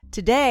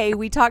Today,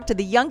 we talked to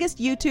the youngest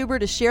YouTuber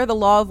to share the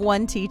Law of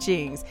One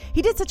teachings.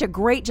 He did such a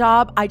great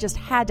job, I just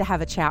had to have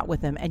a chat with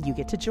him, and you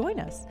get to join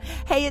us.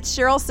 Hey, it's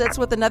Cheryl Sitz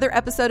with another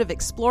episode of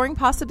Exploring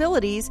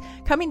Possibilities,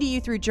 coming to you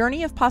through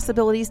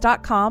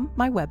journeyofpossibilities.com,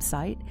 my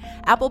website,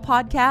 Apple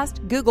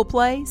Podcast, Google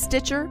Play,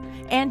 Stitcher,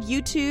 and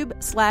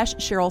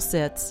YouTube/Cheryl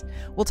Sitz.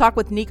 We'll talk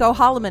with Nico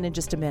Holloman in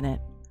just a minute.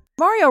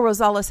 Mario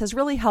Rosales has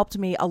really helped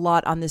me a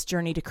lot on this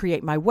journey to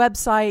create my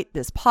website,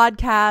 this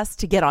podcast,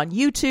 to get on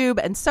YouTube,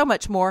 and so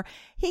much more.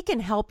 He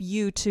can help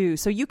you too,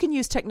 so you can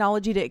use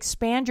technology to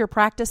expand your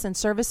practice and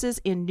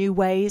services in new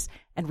ways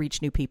and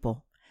reach new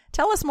people.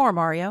 Tell us more,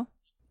 Mario.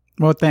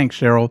 Well, thanks,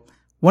 Cheryl.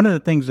 One of the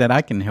things that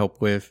I can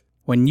help with,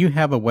 when you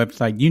have a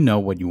website, you know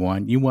what you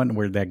want. You want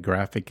where that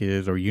graphic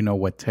is, or you know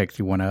what text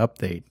you want to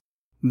update.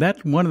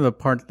 That's one of the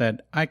parts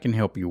that I can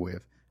help you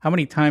with. How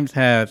many times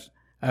has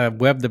a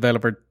web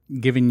developer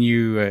given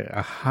you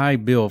a high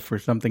bill for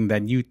something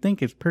that you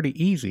think is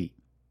pretty easy?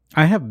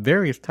 I have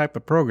various type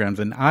of programs,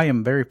 and I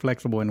am very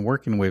flexible in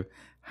working with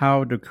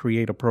how to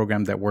create a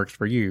program that works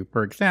for you.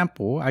 For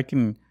example, I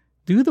can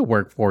do the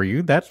work for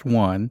you. That's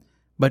one.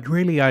 But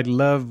really, I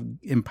love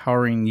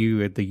empowering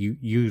you as the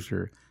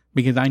user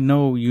because I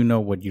know you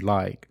know what you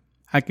like.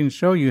 I can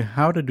show you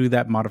how to do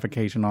that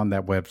modification on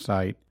that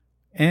website.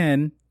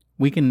 And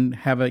we can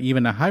have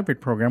even a hybrid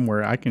program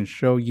where I can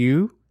show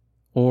you,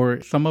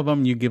 or some of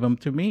them you give them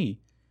to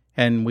me,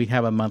 and we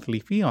have a monthly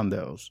fee on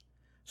those.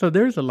 So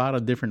there's a lot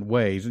of different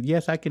ways.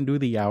 Yes, I can do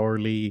the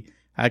hourly,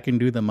 I can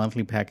do the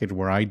monthly package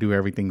where I do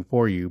everything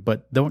for you,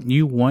 but don't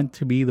you want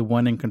to be the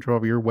one in control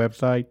of your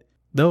website?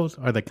 Those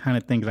are the kind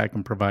of things I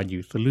can provide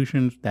you,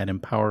 solutions that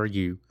empower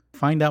you.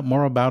 Find out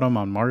more about them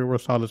on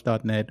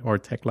mariorosales.net or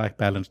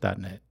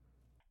techlifebalance.net.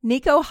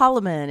 Nico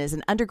Holloman is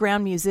an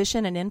underground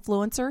musician and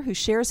influencer who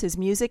shares his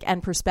music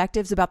and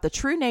perspectives about the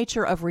true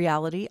nature of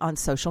reality on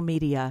social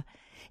media.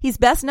 He's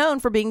best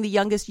known for being the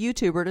youngest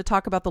YouTuber to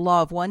talk about the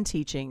Law of One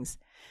teachings.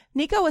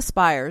 Nico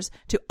aspires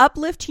to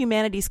uplift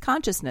humanity's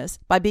consciousness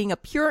by being a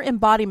pure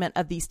embodiment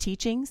of these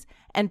teachings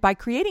and by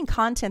creating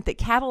content that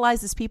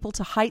catalyzes people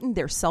to heighten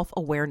their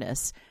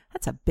self-awareness.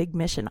 That's a big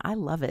mission. I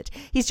love it.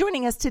 He's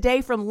joining us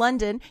today from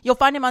London. You'll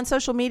find him on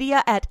social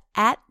media at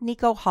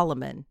Nico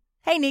Holloman.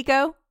 Hey,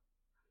 Nico.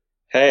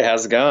 Hey,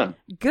 how's it going?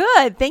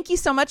 Good. Thank you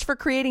so much for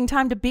creating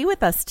time to be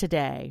with us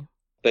today.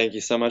 Thank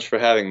you so much for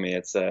having me.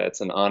 It's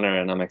an honor,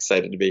 and I'm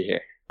excited to be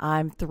here.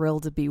 I'm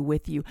thrilled to be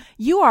with you.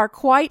 You are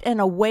quite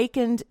an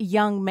awakened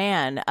young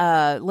man.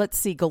 Let's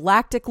see,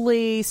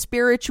 galactically,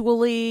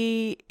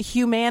 spiritually,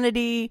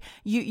 humanity.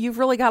 You've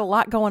really got a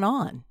lot going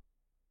on.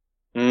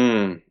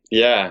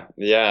 Yeah.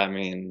 I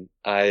mean,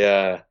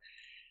 I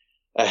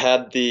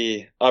had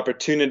the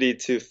opportunity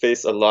to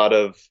face a lot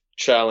of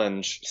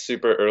challenge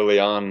super early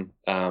on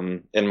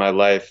in my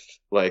life.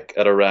 Like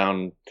at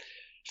around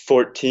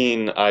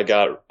 14, I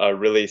got a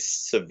really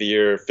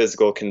severe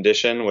physical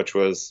condition, which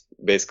was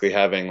basically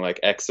having like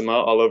eczema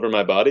all over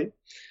my body.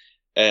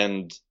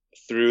 And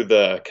through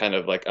the kind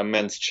of like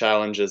immense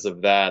challenges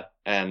of that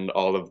and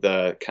all of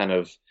the kind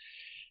of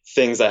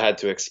things I had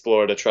to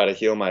explore to try to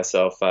heal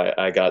myself,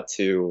 I got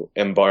to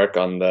embark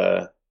on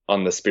the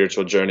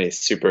spiritual journey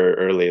super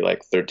early,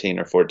 like 13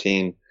 or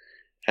 14.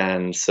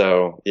 And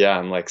so, yeah,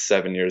 I'm like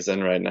 7 years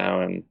in right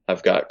now, and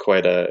I've got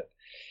quite a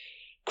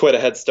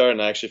head start,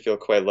 and I actually feel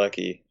quite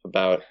lucky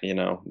about,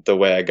 the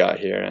way I got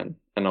here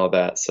and all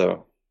that.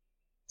 So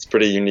it's a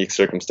pretty unique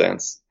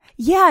circumstance.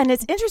 Yeah, and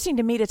it's interesting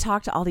to me to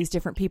talk to all these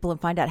different people and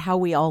find out how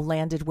we all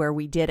landed where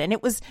we did. And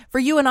it was for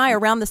you and I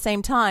around the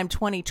same time,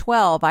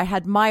 2012, I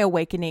had my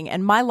awakening,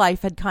 and my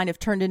life had kind of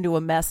turned into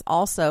a mess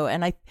also.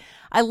 And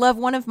I love,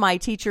 one of my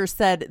teachers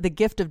said the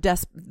gift of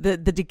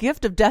the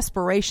gift of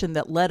desperation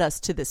that led us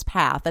to this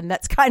path. And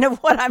that's kind of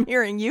what I'm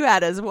hearing you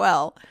had as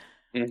well.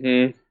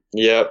 Mm-hmm.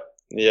 Yep.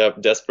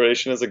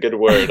 Desperation is a good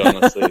word,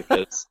 honestly,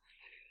 because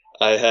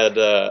I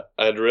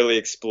had really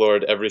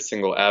explored every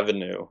single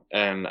avenue,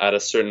 and at a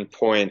certain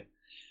point,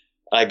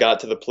 I got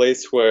to the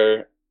place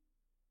where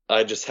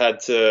I just had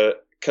to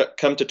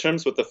come to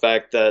terms with the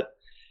fact that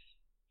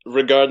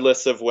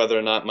regardless of whether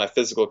or not my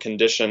physical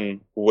condition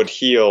would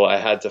heal, I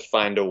had to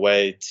find a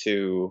way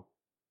to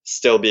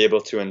still be able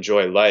to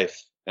enjoy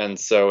life. And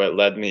so it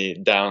led me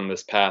down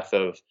this path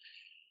of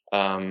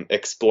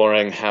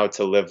exploring how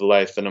to live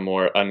life in a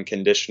more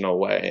unconditional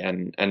way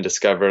and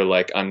discover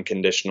like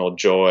unconditional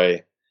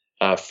joy,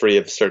 free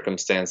of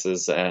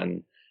circumstances,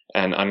 and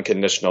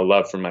unconditional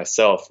love for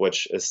myself,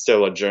 which is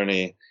still a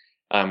journey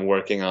I'm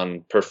working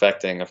on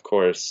perfecting, of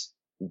course.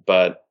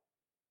 But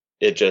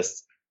it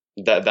just,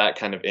 that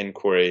kind of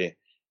inquiry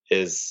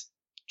is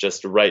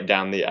just right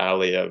down the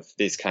alley of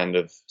these kind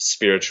of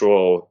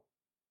spiritual,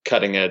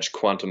 cutting edge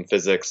quantum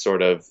physics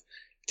sort of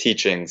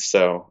teachings.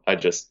 So I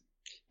just,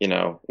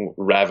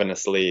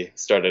 ravenously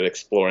started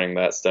exploring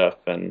that stuff.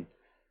 And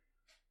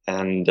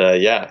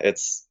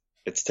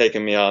it's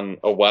taken me on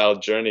a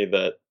wild journey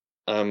that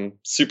I'm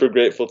super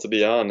grateful to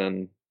be on.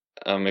 And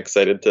I'm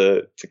excited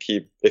to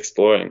keep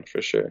exploring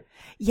for sure.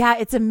 Yeah,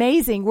 it's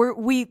amazing.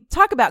 We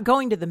talk about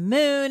going to the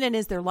moon and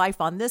is there life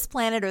on this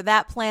planet or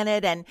that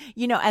planet? And,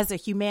 as a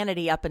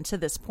humanity up until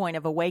this point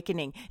of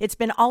awakening, it's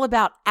been all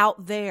about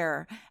out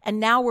there. And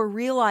now we're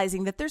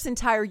realizing that there's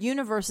entire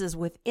universes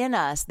within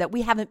us that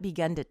we haven't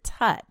begun to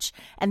touch.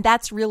 And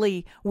that's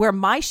really where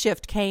my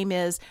shift came,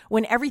 is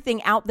when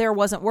everything out there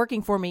wasn't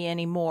working for me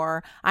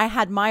anymore. I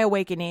had my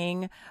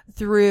awakening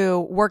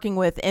through working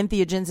with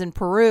entheogens in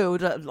Peru,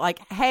 like,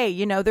 hey,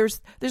 there's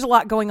a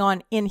lot going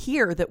on in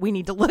here that we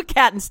need to look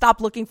at and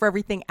stop looking for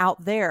everything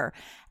out there.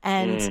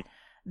 And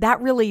that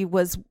really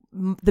was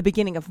the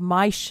beginning of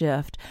my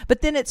shift.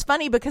 But then it's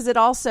funny because it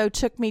also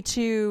took me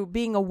to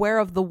being aware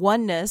of the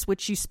oneness,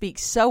 which you speak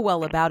so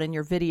well about in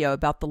your video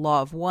about the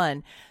law of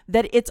one,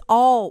 that it's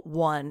all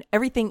one.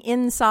 Everything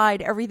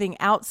inside, everything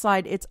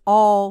outside, it's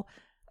all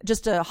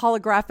just a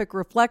holographic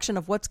reflection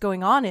of what's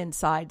going on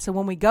inside. So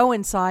when we go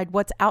inside,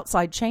 what's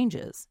outside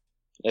changes.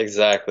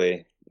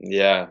 Exactly.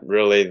 Yeah,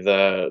 really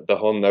the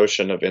whole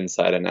notion of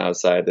inside and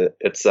outside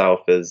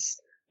itself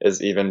is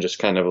even just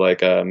kind of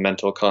like a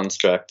mental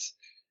construct,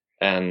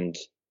 and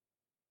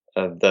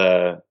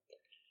the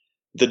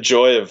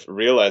joy of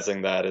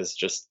realizing that is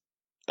just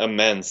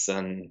immense,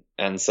 and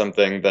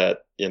something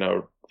that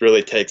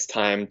really takes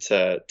time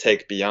to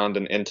take beyond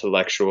an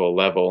intellectual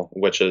level,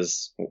 which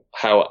is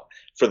how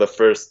for the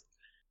first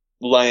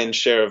lion's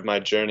share of my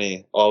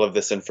journey, all of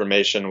this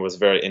information was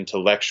very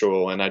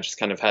intellectual, and I just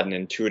kind of had an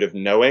intuitive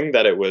knowing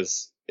that it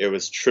was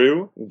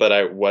true, but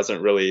I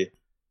wasn't really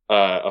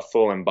a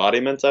full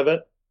embodiment of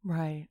it.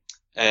 Right.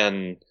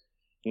 And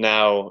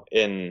now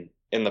in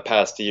the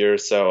past year or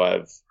so,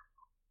 I've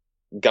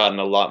gotten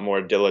a lot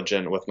more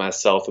diligent with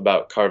myself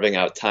about carving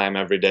out time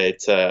every day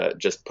to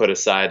just put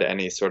aside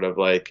any sort of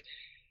like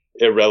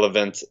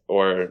irrelevant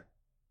or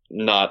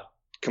not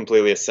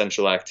completely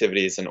essential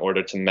activities in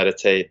order to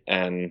meditate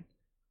and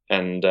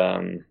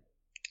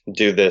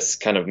do this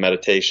kind of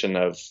meditation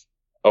of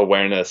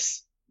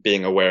awareness,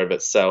 being aware of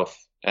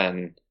itself,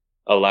 and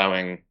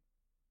allowing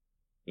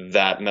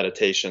that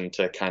meditation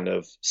to kind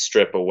of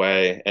strip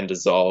away and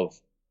dissolve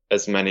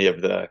as many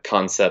of the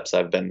concepts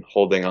I've been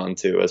holding on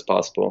to as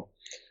possible.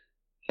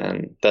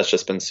 And that's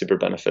just been super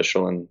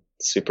beneficial and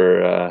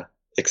super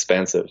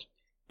expansive.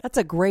 That's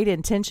a great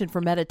intention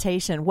for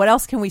meditation. What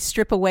else can we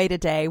strip away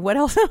today? What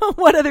else?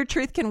 What other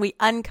truth can we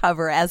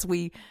uncover as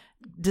we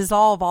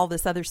dissolve all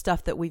this other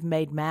stuff that we've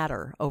made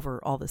matter over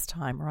all this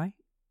time, right?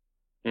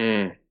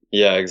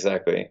 Yeah,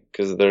 exactly.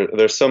 Because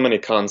there's so many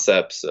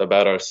concepts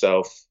about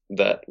ourselves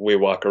that we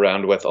walk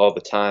around with all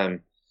the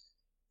time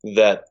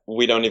that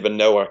we don't even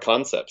know are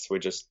concepts. We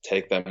just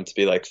take them to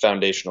be like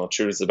foundational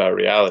truths about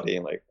reality.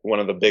 Like one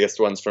of the biggest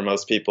ones for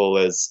most people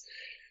is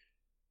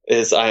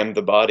I am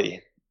the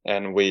body.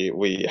 And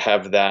we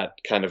have that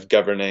kind of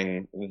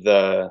governing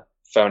the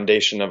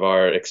foundation of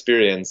our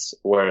experience,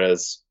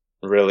 whereas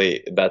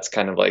really that's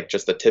kind of like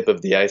just the tip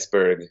of the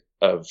iceberg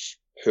of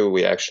who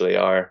we actually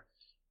are.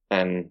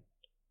 And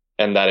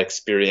that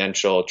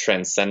experiential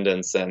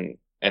transcendence and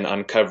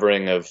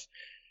uncovering of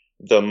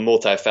the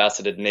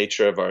multifaceted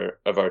nature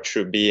of our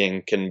true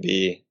being can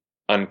be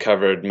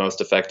uncovered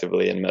most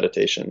effectively in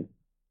meditation.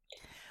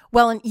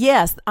 Well, and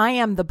yes, I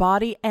am the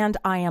body and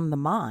I am the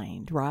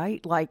mind,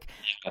 right? Like,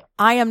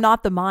 I am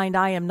not the mind,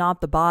 I am not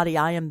the body,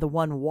 I am the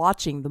one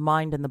watching the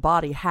mind and the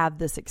body have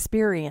this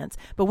experience.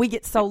 But we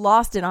get so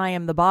lost in I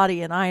am the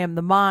body and I am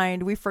the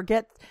mind, we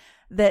forget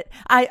that.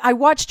 I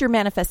watched your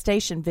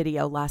manifestation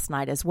video last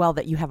night as well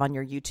that you have on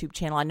your YouTube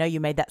channel. I know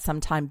you made that some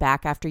time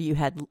back after you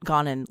had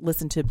gone and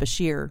listened to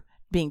Bashir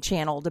being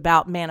channeled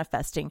about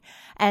manifesting.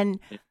 And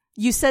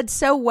you said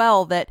so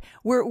well that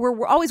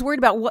we're always worried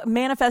about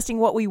manifesting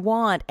what we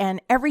want, and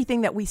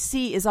everything that we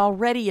see is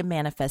already a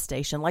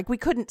manifestation. Like we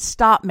couldn't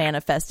stop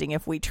manifesting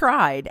if we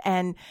tried.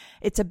 And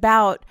it's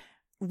about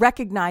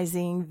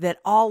recognizing that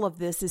all of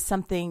this is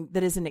something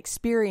that is an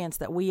experience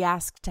that we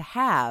ask to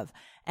have,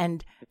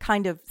 and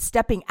kind of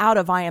stepping out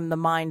of I am the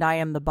mind, I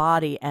am the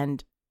body,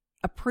 and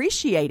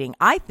appreciating.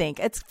 I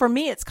think for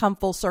me, it's come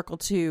full circle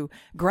to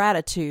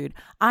gratitude.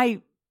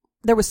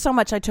 There was so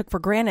much I took for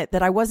granted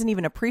that I wasn't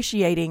even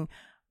appreciating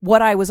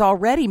what I was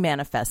already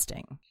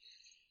manifesting.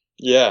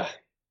 Yeah.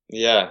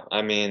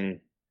 I mean,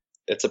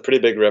 it's a pretty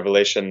big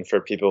revelation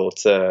for people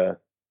to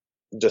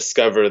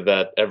discover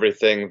that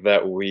everything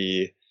that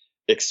we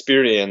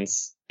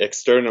experience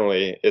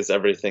externally is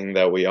everything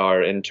that we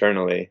are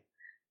internally.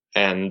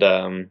 And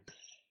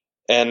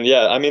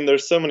yeah, I mean,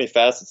 there's so many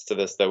facets to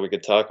this that we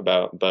could talk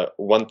about, but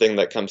one thing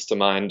that comes to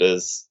mind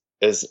is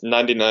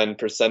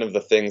 99% of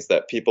the things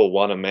that people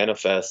want to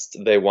manifest,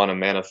 they want to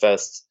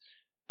manifest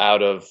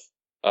out of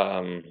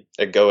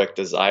egoic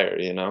desire,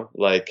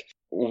 like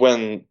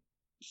when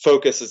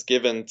focus is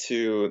given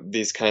to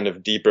these kind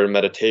of deeper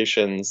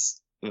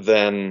meditations,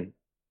 then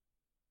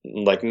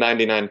like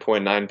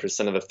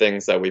 99.9% of the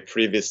things that we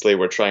previously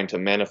were trying to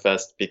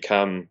manifest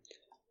become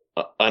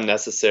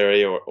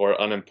unnecessary or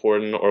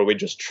unimportant, or we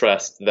just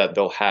trust that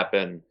they'll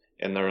happen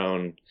in their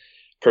own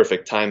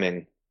perfect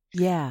timing.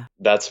 Yeah.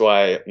 That's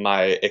why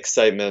my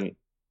excitement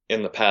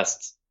in the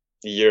past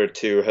year or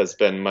two has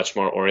been much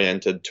more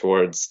oriented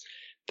towards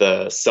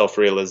the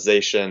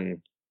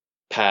self-realization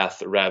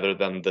path rather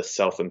than the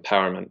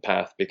self-empowerment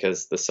path,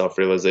 because the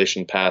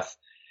self-realization path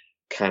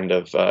kind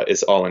of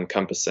is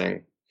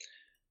all-encompassing.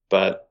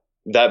 But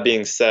that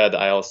being said,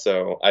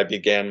 I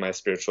began my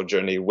spiritual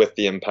journey with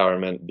the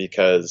empowerment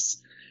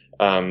because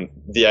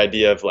the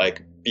idea of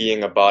like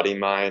being a body,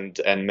 mind,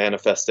 and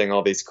manifesting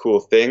all these cool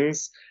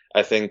things,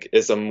 I think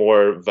is a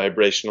more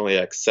vibrationally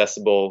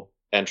accessible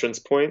entrance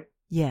point.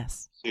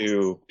 Yes.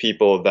 To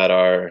people that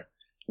are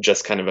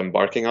just kind of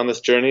embarking on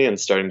this journey and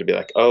starting to be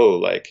like, oh,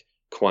 like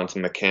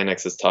quantum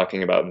mechanics is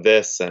talking about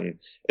this, and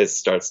it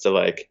starts to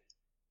like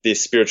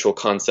these spiritual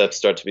concepts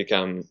start to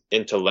become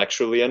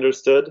intellectually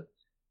understood.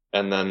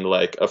 And then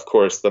like, of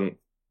course,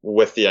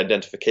 with the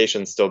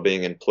identification still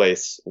being in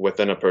place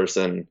within a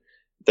person,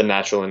 the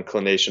natural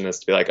inclination is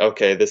to be like,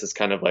 okay, this is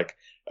kind of like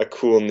a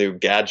cool new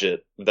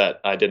gadget that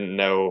I didn't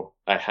know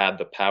I had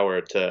the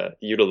power to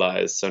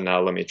utilize. So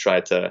now let me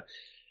try to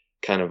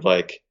kind of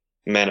like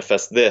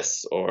manifest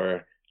this,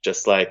 or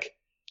just like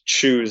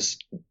choose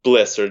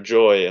bliss or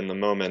joy in the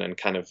moment, and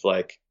kind of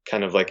like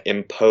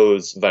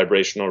impose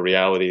vibrational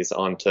realities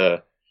onto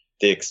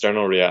the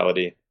external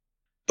reality.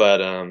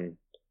 But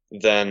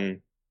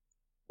then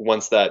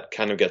once that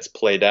kind of gets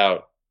played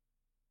out,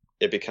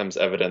 it becomes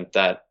evident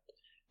that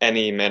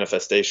any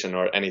manifestation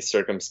or any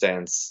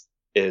circumstance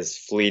is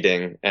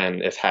fleeting,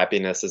 and if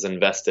happiness is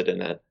invested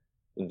in it,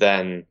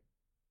 then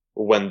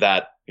when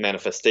that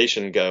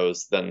manifestation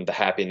goes, then the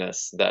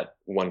happiness that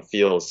one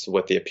feels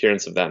with the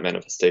appearance of that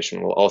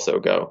manifestation will also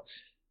go.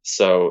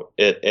 So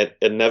it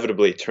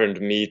inevitably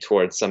turned me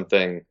towards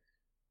something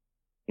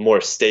more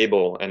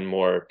stable and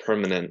more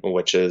permanent,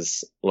 which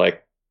is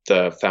like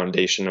the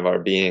foundation of our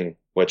being,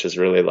 which is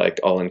really like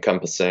all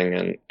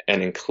encompassing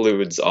and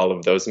includes all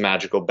of those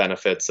magical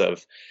benefits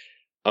of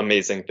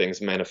amazing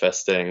things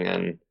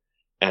manifesting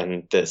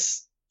and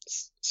this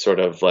sort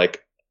of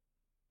like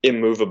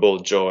immovable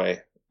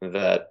joy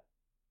that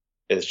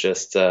is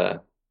just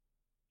a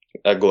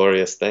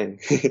glorious thing.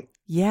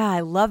 Yeah, I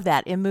love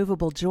that.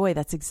 Immovable joy.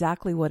 That's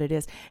exactly what it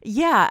is.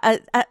 Yeah,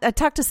 I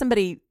talked to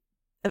somebody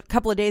a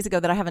couple of days ago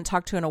that I haven't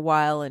talked to in a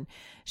while, and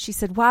she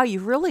said, wow,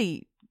 you've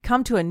really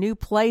come to a new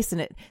place,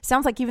 and it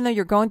sounds like even though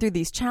you're going through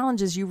these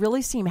challenges, you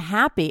really seem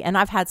happy. And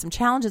I've had some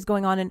challenges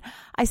going on, and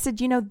I said,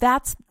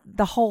 that's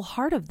the whole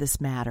heart of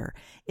this matter,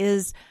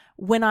 is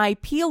when I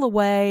peel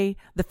away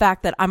the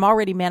fact that I'm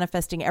already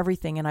manifesting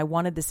everything and I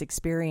wanted this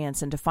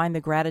experience, and to find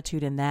the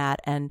gratitude in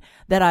that, and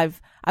that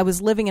I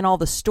was living in all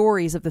the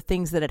stories of the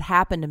things that had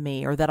happened to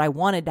me or that I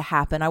wanted to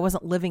happen. I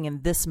wasn't living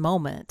in this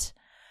moment.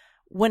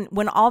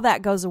 When all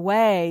that goes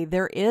away,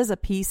 there is a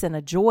peace and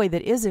a joy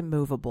that is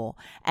immovable.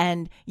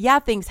 And yeah,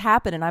 things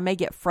happen and I may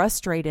get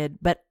frustrated,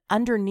 but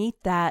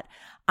underneath that,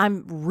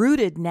 I'm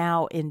rooted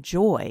now in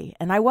joy.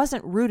 And I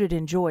wasn't rooted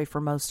in joy for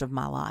most of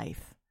my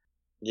life.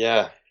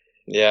 Yeah.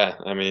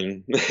 I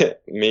mean,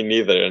 me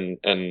neither.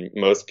 And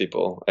most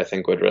people, I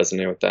think, would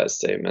resonate with that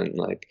statement.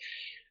 Like,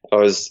 I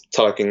was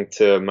talking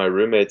to my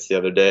roommates the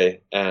other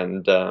day,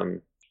 and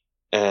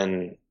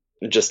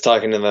just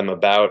talking to them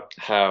about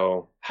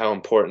how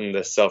important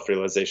this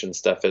self-realization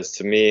stuff is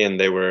to me, and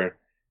they were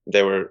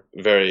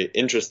very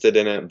interested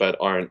in it, but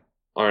aren't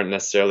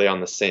necessarily on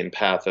the same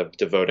path of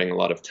devoting a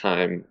lot of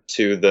time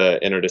to the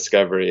inner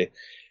discovery.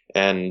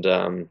 And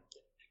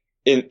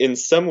in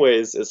some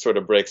ways, it sort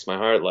of breaks my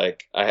heart.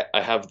 Like I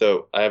have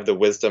the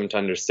wisdom to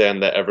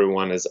understand that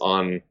everyone is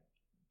on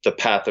the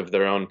path of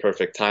their own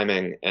perfect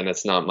timing, and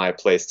it's not my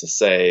place to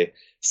say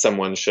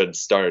someone should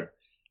start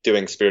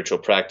doing spiritual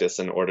practice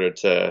in order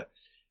to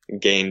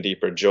gain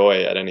deeper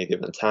joy at any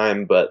given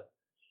time. But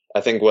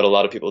I think what a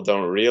lot of people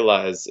don't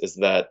realize is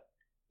that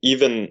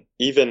even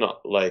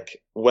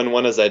like when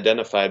one is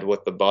identified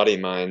with the body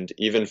mind,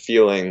 even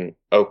feeling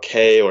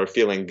okay or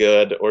feeling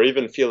good or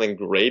even feeling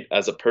great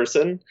as a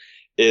person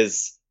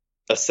is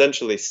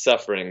essentially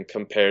suffering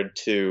compared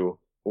to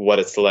what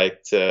it's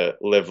like to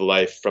live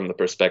life from the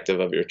perspective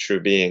of your true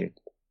being.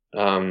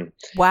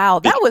 Wow,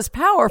 that was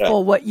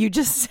powerful, what you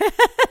just said.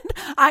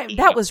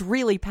 That was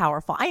really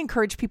powerful. I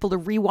encourage people to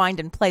rewind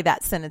and play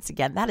that sentence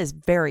again. That is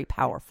very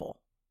powerful.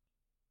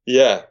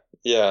 Yeah.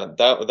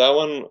 That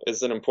one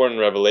is an important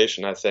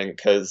revelation, I think,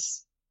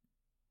 because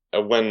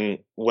when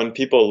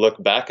people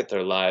look back at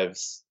their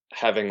lives,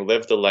 having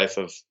lived a life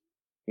of,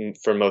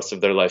 for most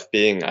of their life,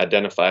 being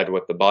identified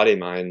with the body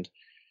mind,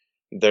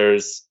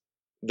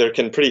 there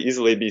can pretty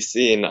easily be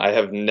seen, I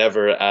have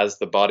never, as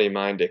the body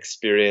mind,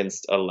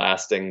 experienced a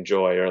lasting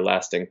joy or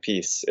lasting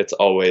peace. It's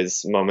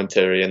always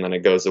momentary, and then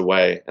it goes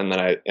away, and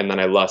then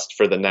I lust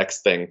for the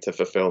next thing to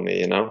fulfill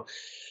me,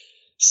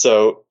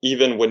 So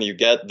even when you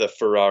get the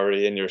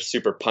Ferrari and you're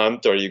super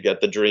pumped, or you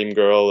get the dream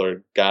girl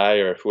or guy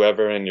or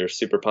whoever and you're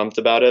super pumped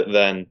about it,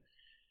 then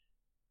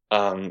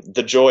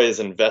the joy is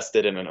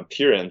invested in an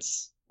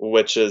appearance,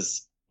 which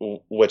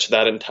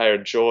that entire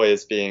joy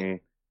is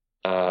being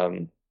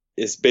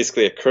is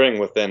basically occurring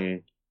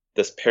within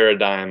this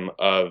paradigm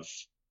of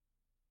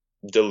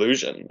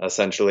delusion,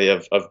 essentially,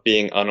 of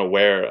being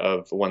unaware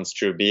of one's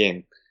true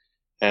being.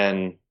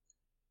 and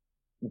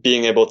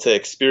being able to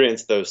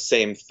experience those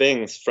same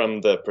things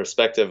from the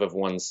perspective of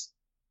one's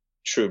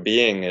true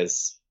being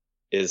is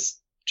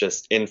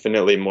just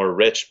infinitely more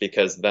rich,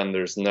 because then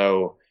there's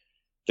no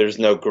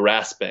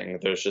grasping.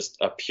 There's just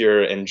a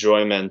pure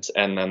enjoyment,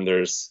 and then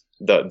there's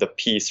the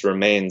peace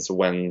remains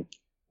when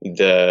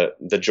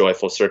the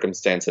joyful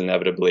circumstance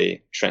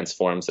inevitably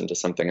transforms into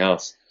something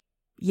else.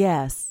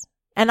 Yes.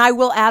 And I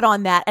will add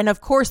on that. And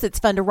of course, it's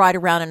fun to ride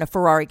around in a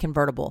Ferrari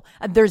convertible.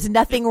 There's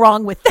nothing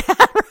wrong with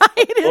that,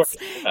 right?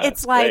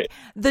 It's like right.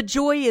 The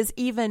joy is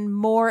even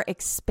more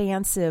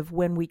expansive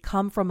when we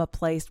come from a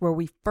place where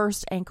we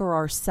first anchor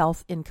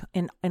ourselves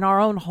in our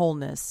own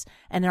wholeness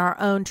and in our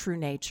own true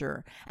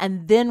nature.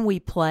 And then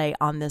we play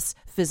on this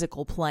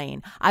physical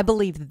plane. I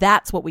believe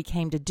that's what we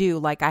came to do.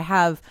 Like, I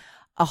have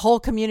a whole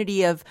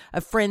community of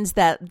friends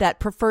that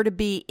prefer to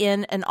be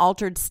in an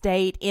altered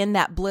state, in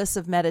that bliss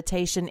of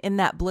meditation, in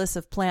that bliss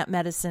of plant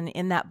medicine,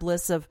 in that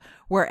bliss of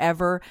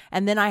wherever.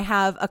 And then I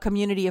have a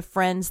community of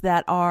friends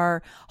that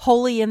are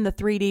wholly in the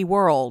 3D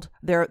world.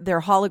 Their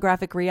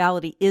holographic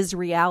reality is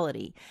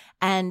reality.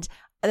 And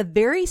a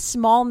very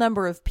small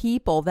number of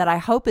people that I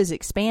hope is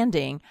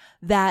expanding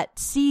that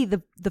see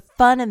the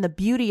fun and the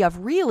beauty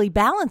of really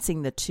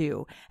balancing the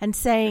two and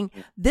saying,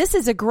 this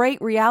is a great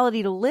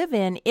reality to live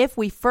in if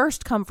we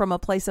first come from a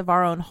place of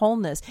our own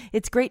wholeness.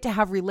 It's great to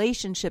have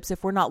relationships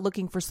if we're not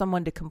looking for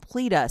someone to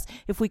complete us,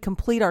 if we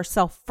complete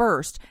ourselves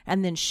first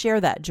and then share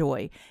that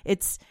joy.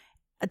 It's,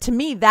 to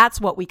me,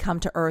 that's what we come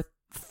to Earth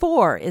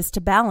for, is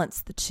to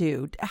balance the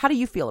two. How do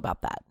you feel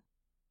about that?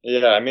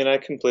 Yeah, I mean, I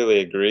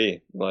completely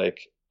agree. Like,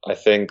 I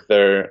think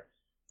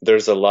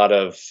there's a lot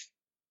of,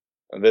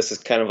 this is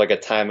kind of like a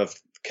time of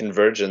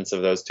convergence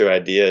of those two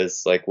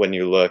ideas. Like, when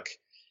you look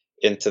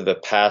into the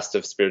past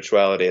of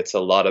spirituality, it's a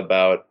lot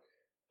about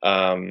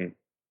kind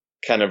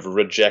of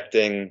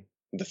rejecting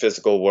the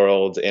physical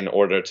world in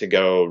order to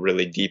go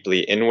really deeply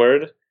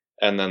inward.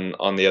 And then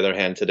on the other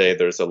hand, today,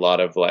 there's a lot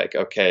of like,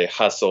 okay,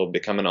 hustle,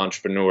 become an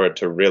entrepreneur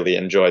to really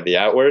enjoy the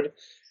outward.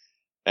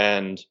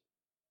 And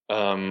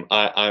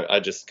I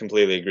just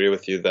completely agree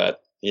with you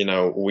that, you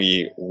know,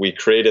 we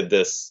created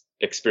this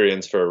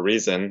experience for a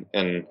reason,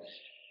 and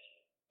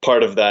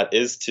part of that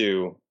is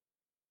to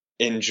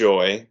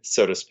enjoy,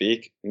 so to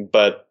speak,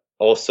 but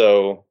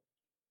also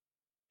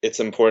it's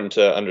important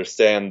to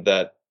understand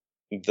that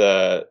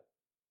the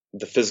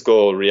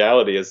physical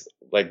reality is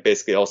like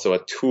basically also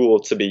a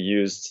tool to be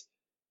used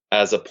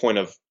as a point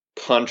of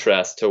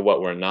contrast to what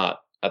we're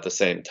not at the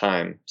same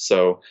time.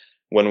 So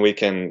when we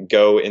can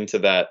go into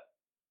that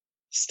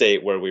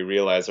state where we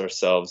realize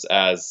ourselves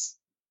as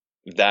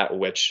that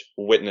which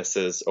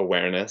witnesses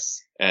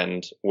awareness,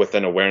 and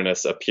within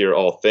awareness appear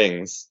all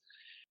things,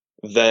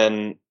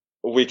 then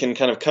we can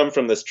kind of come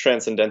from this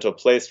transcendental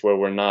place where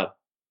we're not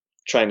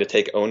trying to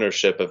take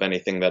ownership of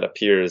anything that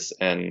appears,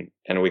 and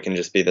we can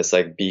just be this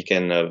like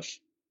beacon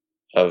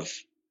of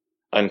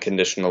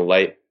unconditional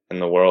light in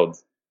the world.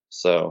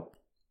 So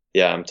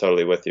yeah, I'm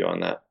totally with you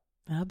on that.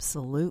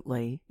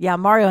 Absolutely. Yeah,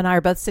 Mario and I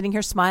are both sitting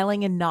here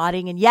smiling and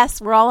nodding, and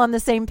yes, we're all on the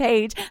same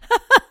page.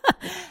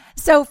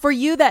 So for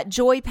you, that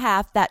joy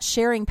path, that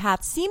sharing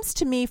path, seems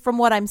to me, from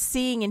what I'm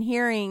seeing and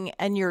hearing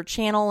in your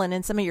channel and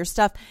in some of your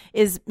stuff,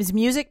 is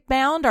music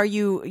bound? Are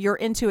you're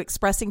into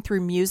expressing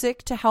through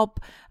music to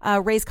help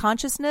raise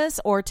consciousness,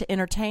 or to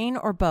entertain,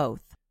 or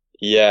both?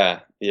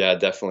 Yeah,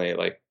 definitely.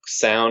 Like,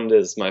 sound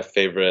is my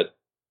favorite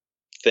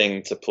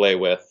thing to play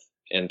with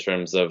in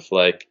terms of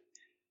like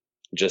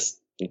just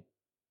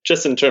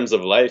in terms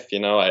of life. You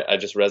know, I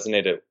just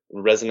resonate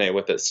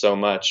with it so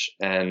much,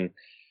 and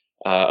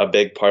a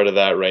big part of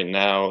that right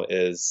now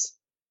is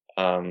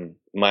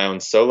my own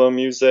solo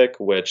music,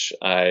 which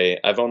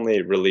I've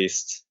only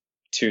released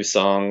 2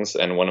 songs,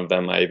 and one of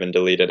them I even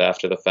deleted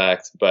after the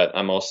fact. But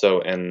I'm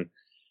also in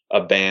a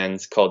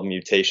band called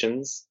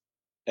Mutations,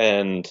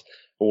 and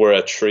we're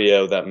a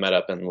trio that met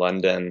up in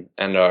London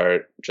and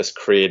are just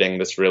creating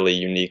this really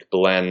unique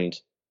blend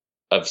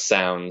of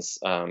sounds,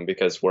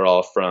 because we're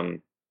all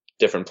from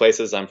different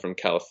places. I'm from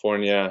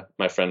California.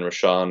 My friend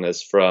Rashawn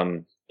is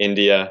from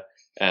India,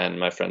 and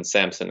my friend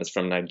Samson is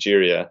from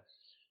Nigeria.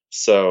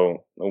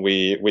 So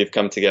we've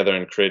come together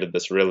and created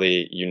this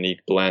really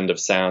unique blend of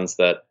sounds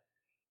that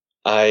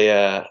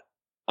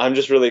I'm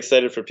just really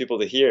excited for people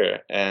to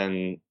hear.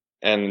 And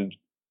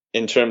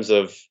in terms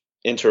of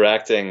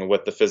interacting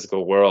with the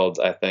physical world,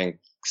 I think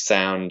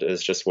sound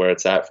is just where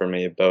it's at for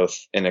me, both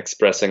in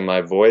expressing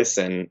my voice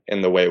and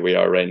in the way we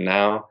are right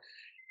now,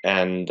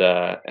 and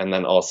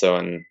then also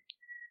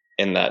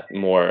in that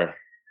more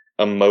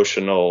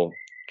emotional,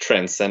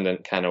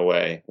 transcendent kind of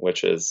way,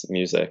 which is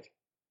music.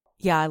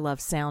 Yeah, I love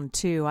sound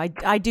too.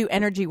 I do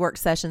energy work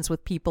sessions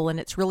with people, and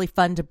it's really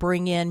fun to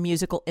bring in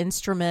musical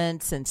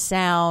instruments and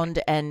sound,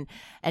 and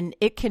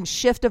it can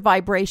shift a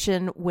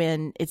vibration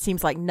when it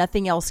seems like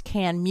nothing else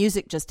can.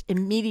 Music just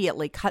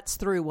immediately cuts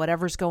through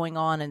whatever's going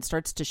on and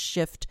starts to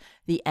shift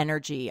the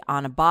energy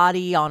on a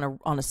body, on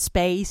a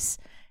space.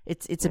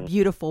 It's a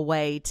beautiful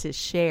way to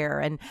share.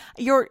 And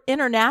your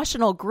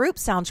international group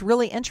sounds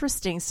really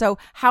interesting. So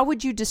how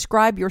would you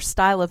describe your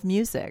style of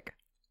music?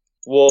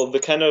 Well, the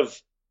kind of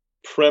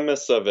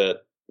premise of it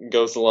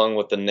goes along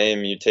with the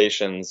name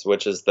Mutations,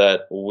 which is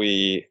that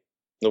we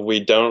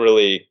don't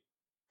really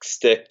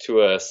stick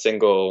to a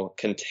single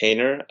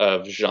container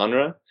of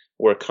genre.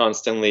 We're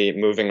constantly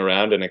moving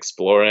around and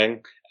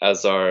exploring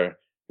as our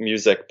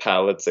music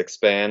palettes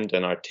expand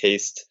and our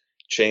taste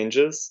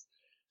changes.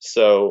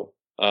 So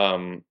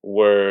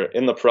we're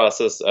in the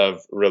process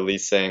of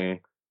releasing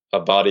a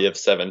body of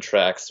 7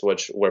 tracks,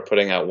 which we're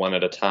putting out one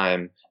at a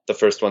time. The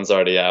first one's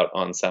already out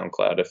on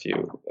SoundCloud.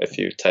 If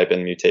you type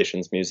in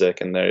Mutations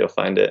Music, and there you'll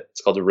find it.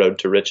 It's called Road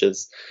to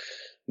Riches.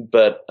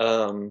 But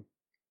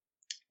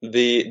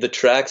the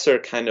tracks are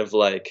kind of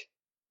like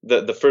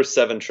the first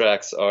 7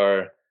 tracks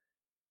are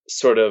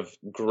sort of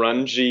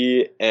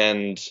grungy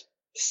and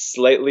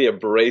slightly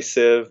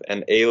abrasive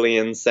and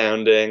alien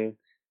sounding,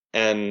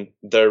 and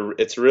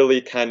it's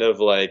really kind of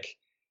like,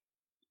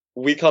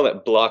 we call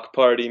it block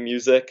party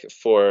music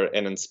for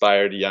an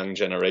inspired young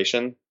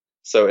generation.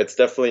 So it's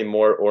definitely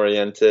more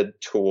oriented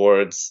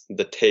towards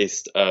the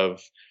taste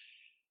of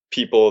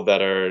people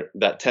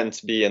that tend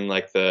to be in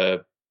like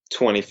the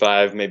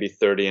 25, maybe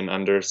 30 and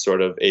under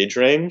sort of age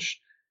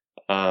range.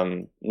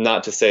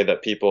 Not to say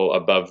that people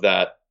above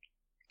that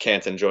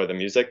can't enjoy the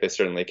music, they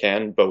certainly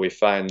can, but we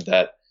find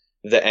that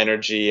the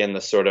energy and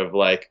the sort of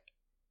like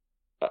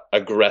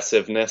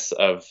aggressiveness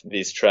of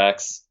these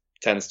tracks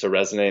tends to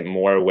resonate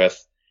more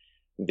with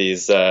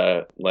these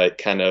like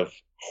kind of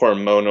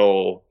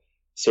hormonal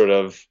sort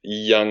of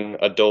young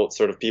adult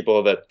sort of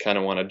people that kind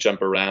of want to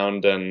jump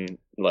around and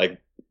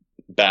like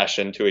bash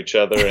into each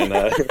other in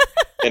a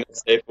in a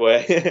safe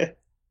way,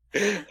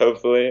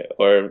 hopefully,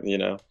 or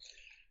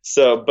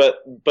So,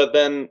 but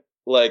then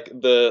like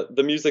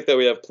the music that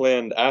we have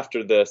planned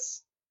after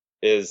this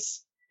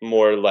is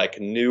more like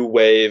new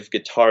wave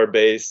guitar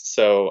based.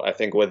 So I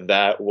think with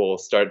that we'll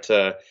start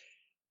to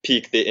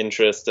pique the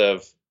interest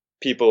of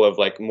people of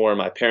like more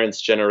my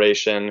parents'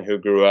 generation who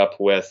grew up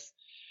with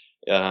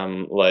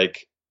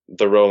like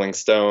the Rolling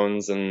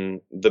Stones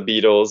and the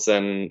Beatles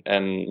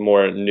and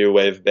more new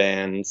wave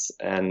bands,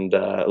 and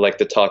like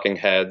the Talking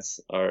Heads.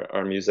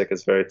 Our music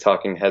is very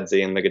Talking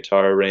Headsy in the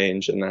guitar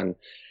range, and then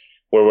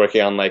we're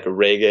working on like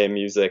reggae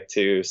music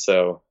too.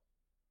 So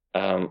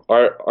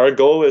our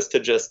goal is to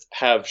just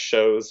have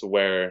shows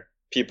where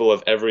people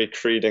of every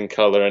creed and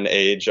color and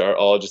age are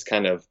all just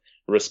kind of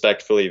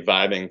respectfully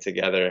vibing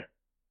together.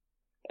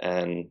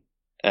 And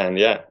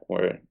yeah,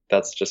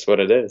 that's just what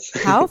it is.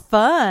 How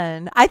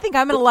fun. I think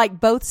I'm going to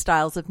like both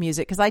styles of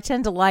music because I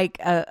tend to like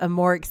a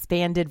more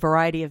expanded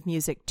variety of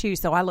music too.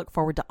 So I look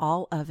forward to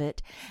all of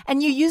it.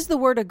 And you use the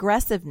word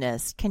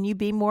aggressiveness. Can you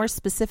be more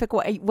specific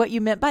what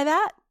you meant by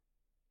that?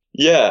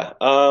 Yeah.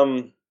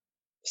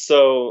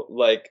 So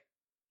like,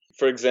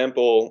 for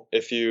example,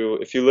 if you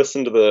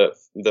listen to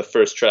the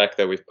first track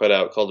that we've put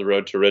out called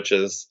Road to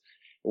Riches,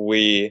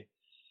 we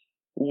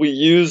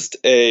used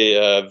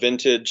a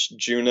vintage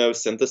Juno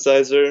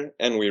synthesizer,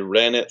 and we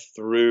ran it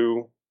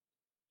through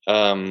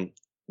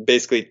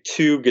basically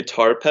 2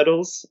 guitar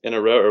pedals in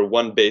a row, or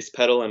 1 bass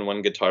pedal and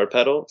 1 guitar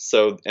pedal.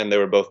 So, and they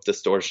were both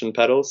distortion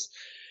pedals.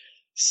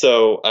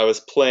 So I was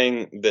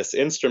playing this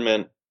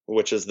instrument,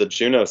 which is the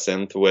Juno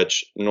synth,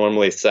 which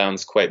normally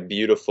sounds quite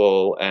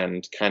beautiful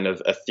and kind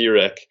of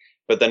etheric.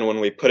 But then when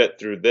we put it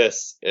through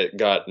this, it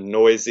got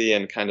noisy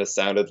and kind of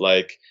sounded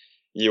like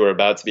you were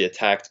about to be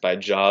attacked by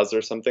Jaws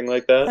or something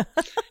like that.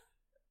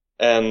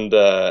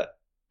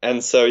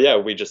 And so,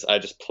 yeah, I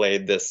just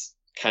played this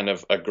kind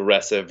of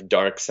aggressive,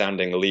 dark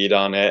sounding lead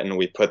on it. And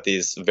we put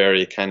these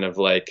very kind of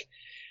like,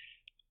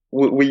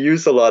 we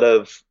use a lot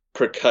of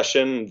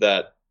percussion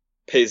that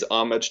pays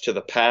homage to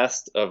the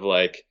past of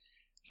like,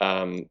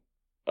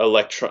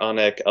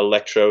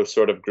 electro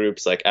sort of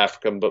groups like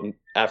Africa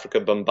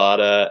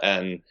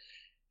Bambaataa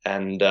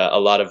and a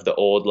lot of the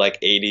old like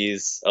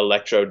 80s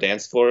electro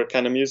dance floor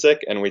kind of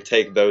music, and we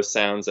take those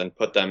sounds and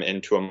put them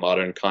into a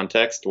modern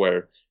context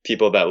where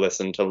people that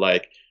listen to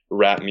like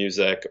rap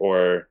music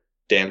or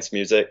dance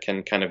music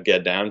can kind of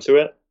get down to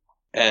it.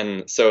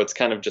 And so it's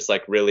kind of just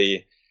like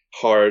really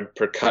hard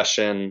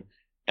percussion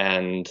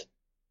and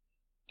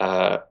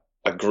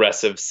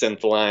aggressive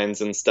synth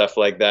lines and stuff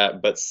like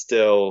that, but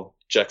still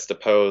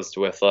juxtaposed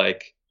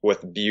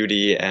with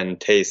beauty and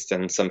taste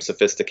and some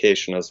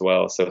sophistication as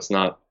well. So it's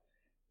not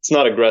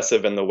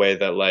aggressive in the way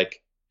that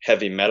like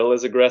heavy metal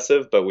is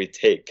aggressive, but we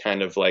take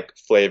kind of like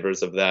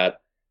flavors of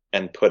that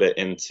and put it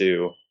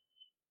into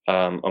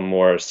a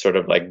more sort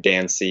of like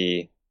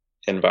dancey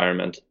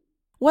environment.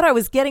 What I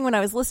was getting when I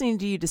was listening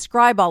to you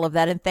describe all of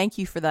that, and thank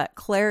you for that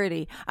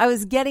clarity, I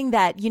was getting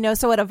that,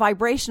 so at a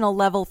vibrational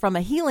level from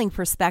a healing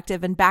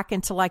perspective and back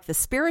into like the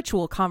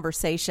spiritual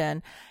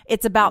conversation,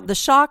 it's about the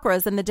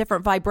chakras and the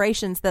different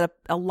vibrations that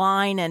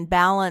align and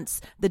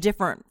balance the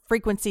different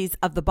frequencies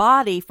of the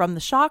body from the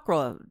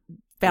chakra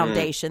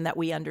foundation that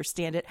we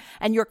understand it.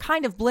 And you're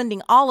kind of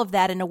blending all of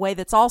that in a way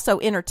that's also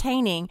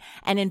entertaining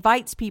and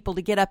invites people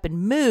to get up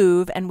and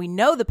move. And we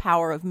know the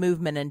power of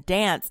movement and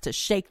dance to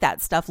shake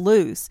that stuff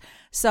loose.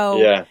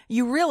 So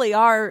you really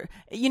are,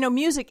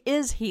 music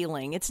is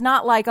healing. It's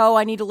not like, oh,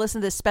 I need to listen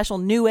to this special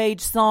new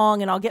age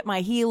song and I'll get my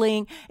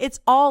healing. It's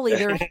all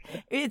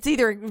it's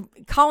either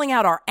calling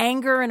out our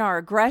anger and our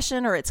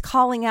aggression, or it's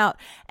calling out.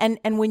 And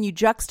when you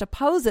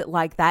juxtapose it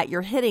like that,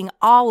 you're hitting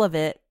all of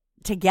it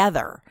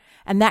together.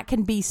 And that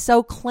can be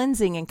so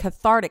cleansing and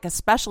cathartic,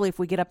 especially if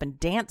we get up and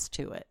dance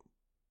to it.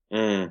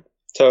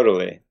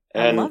 Totally.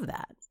 I love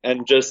that.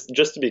 And just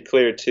to be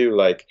clear too,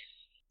 like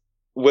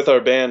with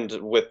our band,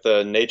 with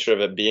the nature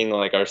of it being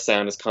like our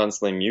sound is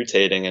constantly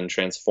mutating and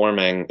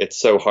transforming, it's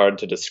so hard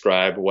to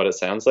describe what it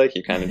sounds like.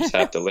 You kind of just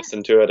have to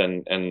listen to it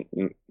and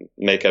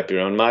make up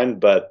your own mind.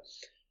 But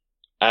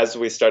as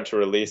we start to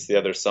release the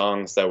other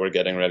songs that we're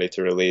getting ready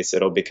to release,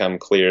 it'll become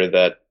clear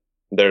that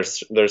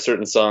there's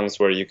certain songs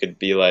where you could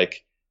be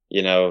like,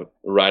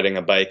 riding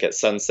a bike at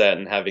sunset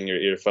and having your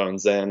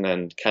earphones in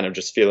and kind of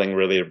just feeling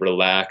really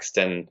relaxed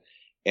and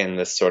in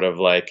this sort of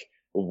like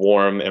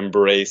warm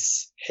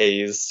embrace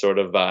haze sort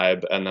of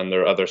vibe. And then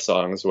there are other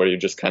songs where you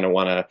just kind of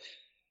want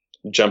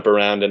to jump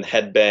around and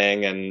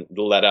headbang and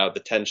let out the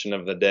tension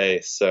of the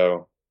day.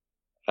 So,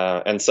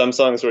 and some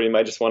songs where you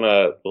might just want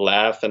to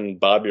laugh and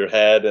bob your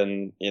head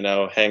and,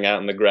 hang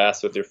out in the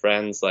grass with your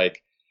friends.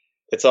 Like,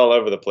 it's all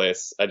over the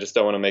place. I just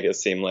don't want to make it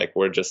seem like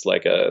we're just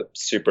like a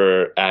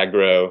super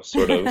aggro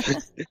sort of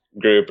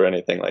group or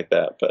anything like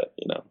that. But,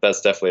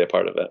 that's definitely a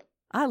part of it.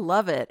 I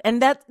love it.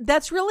 And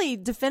that's really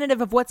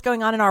definitive of what's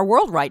going on in our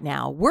world right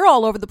now. We're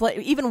all over the place.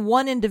 Even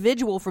one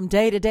individual from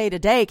day to day to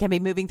day can be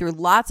moving through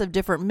lots of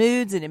different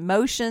moods and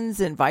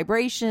emotions and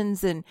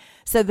vibrations. And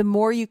so the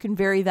more you can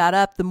vary that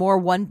up, the more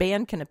one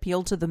band can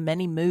appeal to the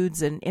many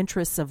moods and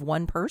interests of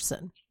one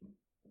person.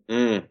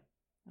 I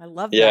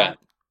love that.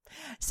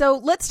 So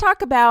let's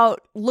talk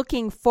about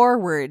looking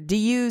forward. Do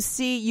you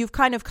see, you've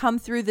kind of come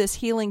through this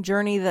healing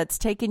journey that's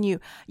taken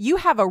you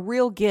have a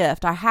real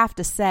gift, I have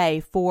to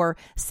say, for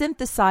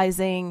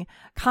synthesizing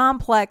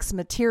complex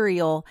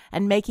material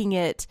and making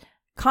it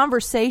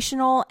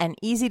conversational and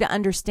easy to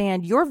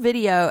understand. Your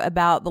video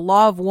about the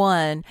Law of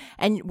One,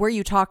 and where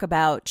you talk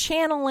about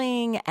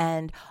channeling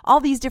and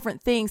all these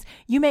different things,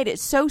 you made it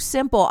so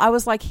simple. I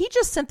was like, he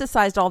just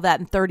synthesized all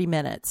that in 30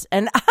 minutes.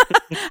 And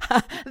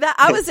that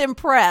I was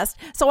impressed.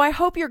 So I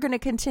hope you're going to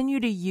continue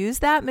to use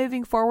that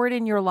moving forward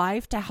in your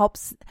life to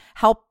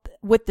help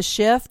with the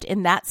shift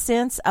in that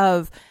sense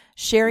of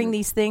sharing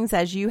these things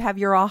as you have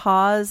your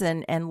ahas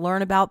and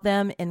learn about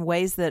them in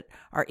ways that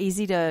are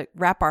easy to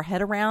wrap our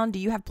head around. Do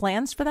you have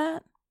plans for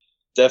that?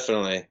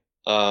 Definitely.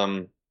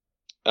 I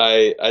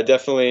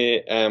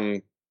definitely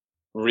am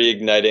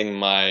reigniting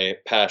my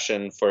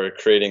passion for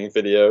creating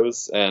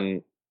videos,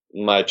 and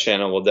my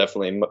channel will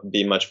definitely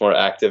be much more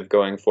active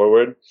going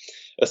forward,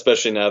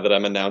 especially now that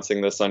I'm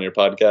announcing this on your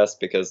podcast,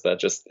 because that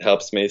just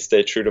helps me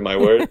stay true to my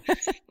word.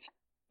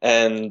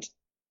 And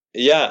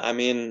yeah, I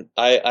mean,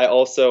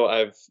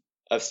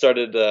 I've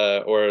started,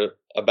 or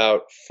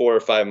about 4 or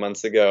 5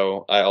 months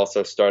ago, I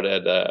also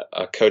started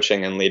a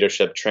coaching and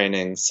leadership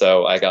training.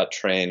 So I got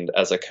trained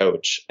as a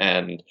coach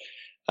and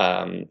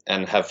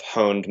have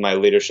honed my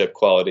leadership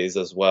qualities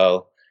as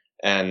well.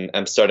 And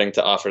I'm starting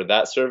to offer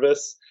that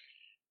service.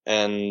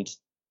 And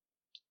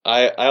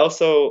I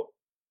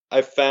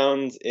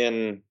found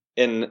in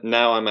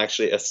now I'm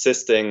actually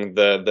assisting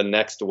the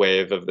next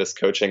wave of this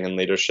coaching and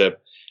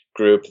leadership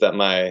group that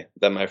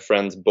my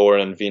friends Bor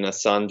and Vina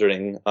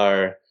Sondring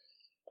are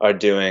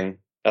doing.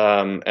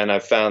 And I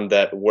found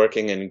that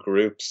working in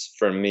groups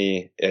for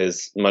me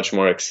is much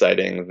more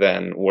exciting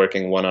than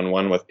working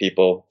one-on-one with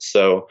people.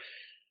 So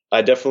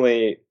I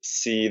definitely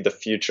see the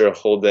future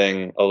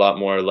holding a lot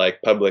more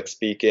like public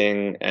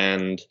speaking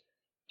and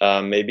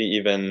maybe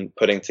even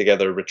putting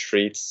together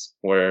retreats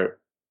where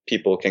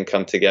people can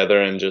come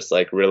together and just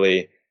like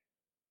really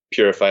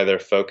purify their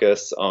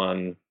focus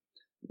on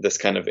this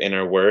kind of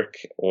inner work,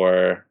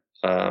 or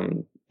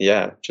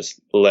just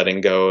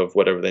letting go of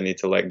whatever they need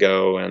to let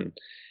go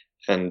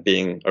and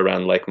being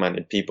around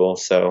like-minded people.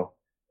 So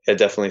it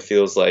definitely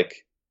feels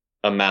like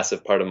a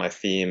massive part of my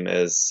theme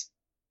is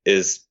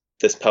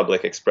this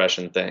public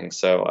expression thing.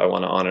 So I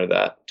want to honor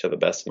that to the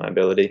best of my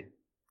ability.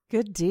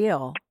 Good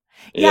deal.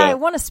 Yeah, I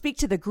want to speak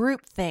to the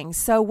group thing.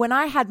 So when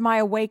I had my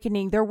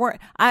awakening,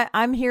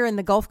 I'm here in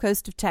the Gulf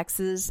Coast of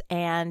Texas.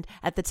 And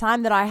at the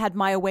time that I had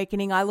my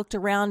awakening, I looked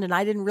around and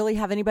I didn't really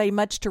have anybody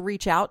much to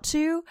reach out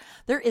to.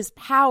 There is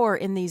power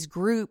in these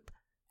group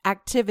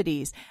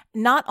activities,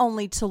 not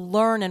only to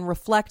learn and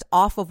reflect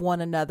off of one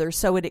another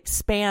so it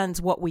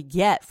expands what we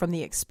get from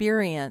the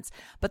experience,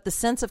 but the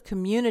sense of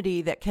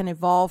community that can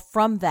evolve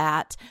from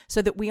that,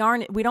 so that we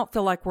don't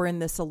feel like we're in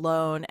this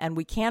alone, and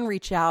we can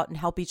reach out and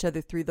help each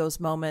other through those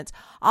moments.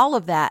 All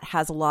of that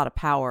has a lot of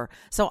power.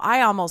 So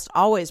I almost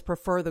always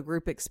prefer the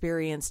group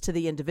experience to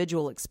the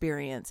individual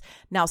experience.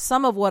 Now,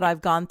 some of what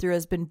I've gone through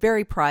has been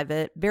very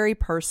private, very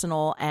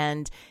personal,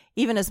 and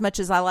even as much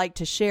as I like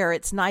to share,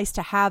 it's nice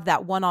to have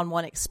that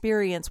one-on-one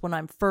experience when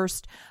I'm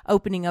first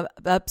opening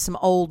up some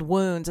old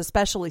wounds,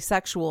 especially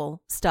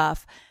sexual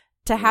stuff,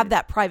 to have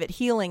that private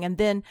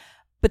healing.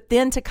 But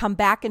then to come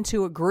back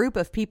into a group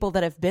of people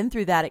that have been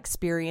through that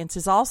experience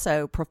is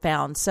also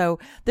profound. So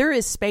there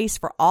is space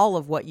for all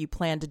of what you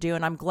plan to do.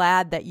 And I'm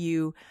glad that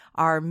you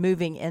are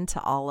moving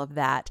into all of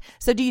that.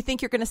 So do you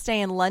think you're going to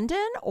stay in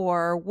London,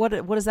 or what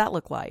does that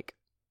look like?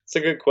 It's a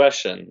good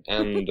question.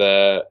 And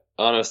the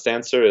honest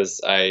answer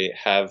is I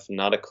have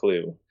not a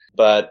clue.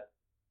 But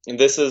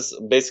this is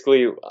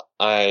basically,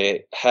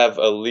 I have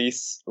a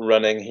lease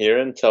running here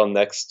until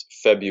next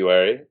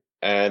February.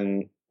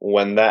 And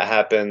when that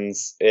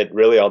happens, it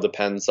really all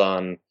depends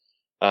on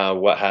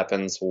what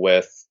happens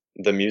with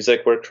the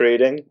music we're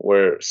creating.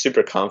 We're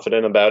super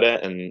confident about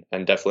it and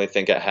definitely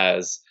think it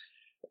has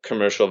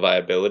commercial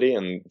viability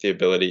and the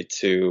ability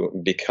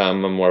to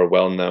become a more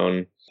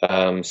well-known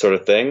sort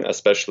of thing,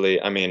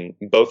 especially, I mean,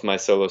 both my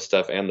solo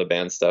stuff and the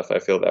band stuff, I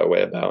feel that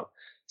way about.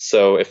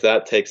 So if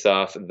that takes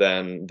off,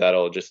 then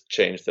that'll just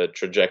change the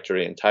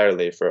trajectory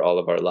entirely for all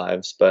of our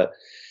lives. But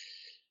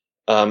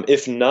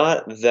if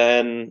not,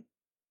 then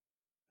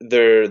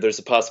there's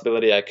a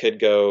possibility I could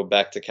go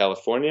back to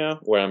California,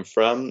 where I'm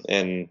from,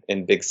 in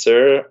Big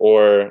Sur,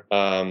 or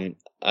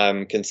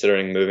I'm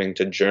considering moving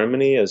to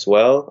Germany as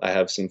well. I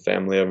have some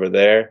family over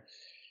there,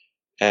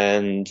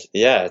 and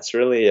yeah, it's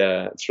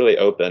really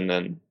open,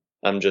 and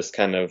I'm just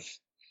kind of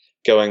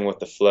going with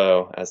the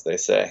flow, as they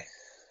say.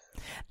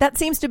 That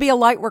seems to be a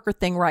lightworker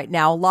thing right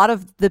now. A lot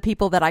of the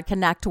people that I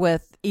connect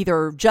with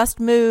either just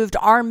moved,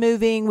 are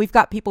moving. We've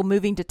got people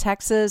moving to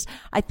Texas.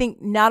 I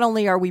think not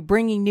only are we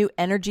bringing new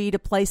energy to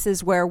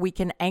places where we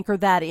can anchor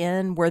that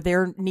in, where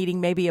they're needing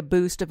maybe a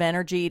boost of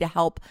energy to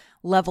help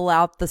level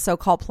out the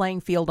so-called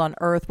playing field on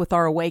Earth with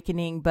our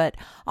awakening, but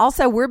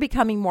also we're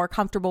becoming more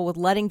comfortable with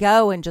letting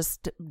go and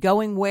just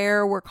going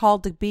where we're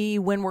called to be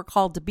when we're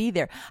called to be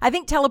there. I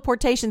think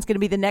teleportation is going to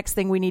be the next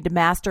thing we need to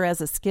master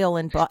as a skill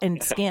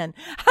in skin.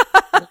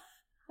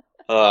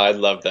 I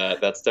love that.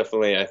 That's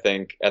definitely, I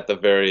think, at the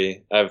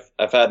very, I've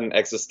had an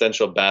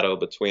existential battle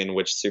between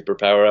which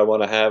superpower I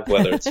want to have,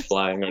 whether it's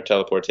flying or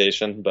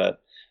teleportation,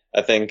 but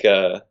I think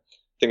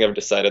I've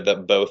decided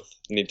that both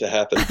need to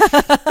happen.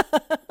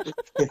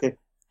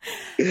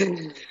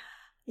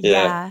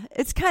 Yeah,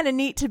 it's kind of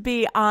neat to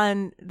be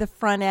on the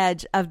front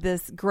edge of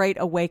this great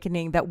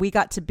awakening, that we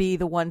got to be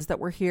the ones that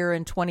were here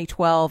in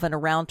 2012 and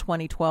around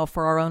 2012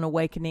 for our own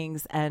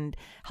awakenings and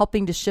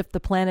helping to shift the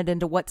planet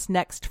into what's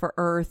next for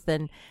Earth,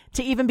 and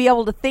to even be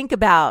able to think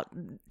about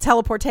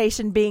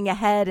teleportation being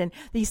ahead and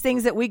these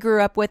things that we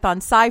grew up with on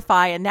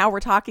sci-fi, and now we're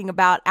talking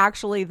about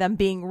actually them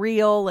being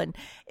real. And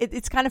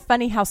it's kind of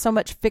funny how so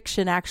much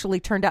fiction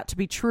actually turned out to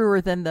be truer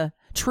than the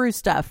true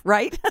stuff,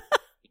 right?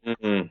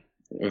 Mm-hmm.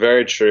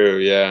 Very true,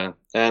 yeah.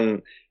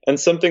 And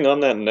something on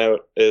that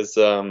note is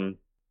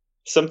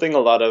something a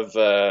lot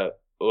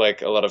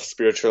of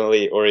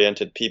spiritually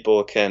oriented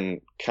people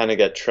can kind of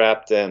get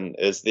trapped in,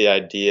 is the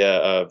idea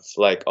of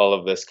like all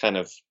of this kind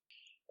of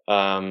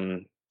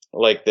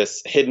like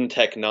this hidden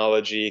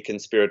technology,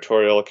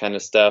 conspiratorial kind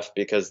of stuff,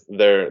 because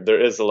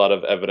there is a lot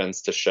of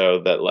evidence to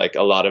show that like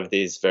a lot of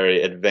these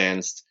very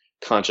advanced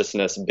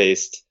consciousness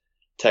based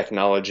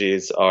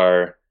technologies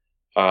are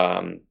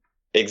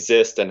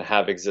exist and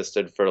have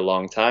existed for a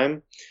long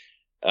time.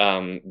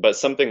 But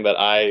something that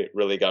I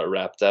really got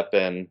wrapped up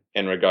in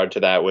regard to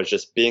that was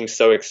just being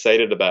so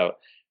excited about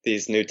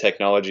these new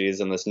technologies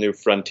and this new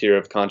frontier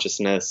of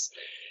consciousness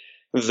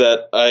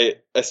that I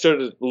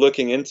started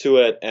looking into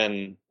it,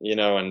 and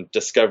and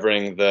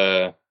discovering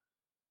the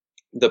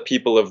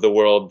people of the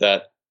world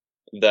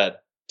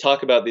that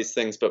talk about these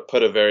things but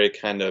put a very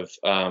kind of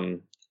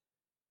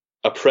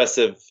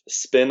oppressive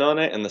spin on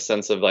it, in the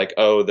sense of like,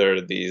 oh, there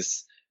are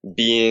these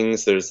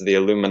beings, there's the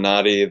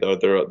Illuminati, though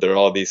there are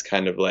all these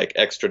kind of like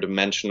extra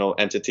dimensional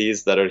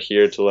entities that are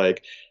here to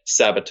like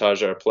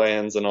sabotage our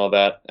plans and all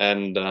that.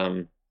 And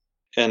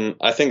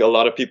I think a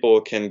lot of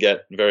people can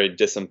get very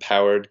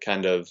disempowered,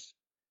 kind of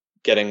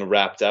getting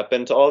wrapped up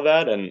into all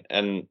that,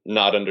 and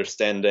not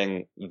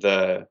understanding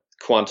the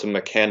quantum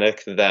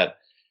mechanic that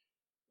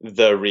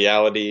the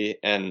reality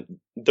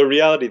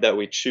that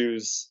we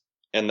choose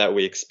and that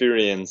we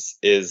experience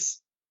is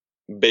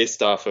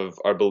based off of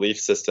our belief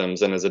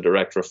systems and as a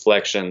direct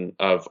reflection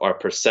of our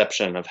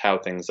perception of how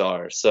things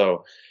are.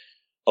 So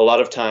a lot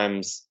of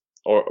times,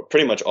 or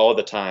pretty much all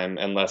the time,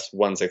 unless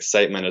one's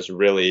excitement is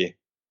really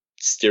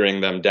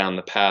steering them down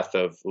the path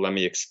of, let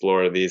me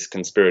explore these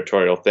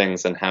conspiratorial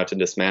things and how to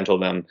dismantle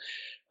them.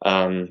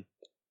 A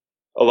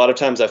lot of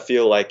times I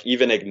feel like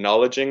even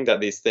acknowledging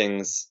that these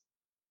things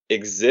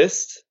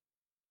exist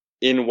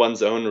in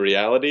one's own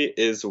reality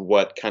is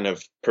what kind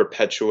of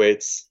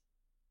perpetuates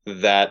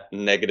that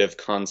negative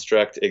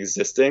construct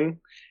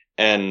existing.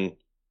 And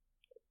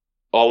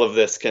all of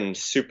this can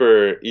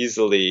super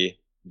easily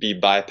be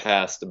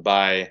bypassed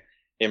by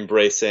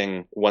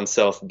embracing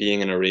oneself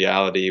being in a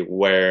reality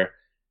where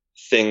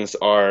things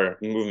are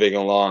moving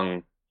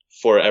along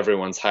for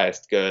everyone's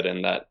highest good,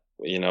 and that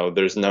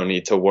there's no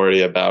need to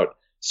worry about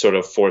sort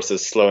of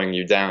forces slowing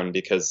you down,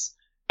 because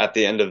at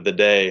the end of the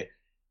day,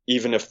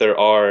 even if there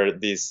are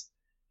these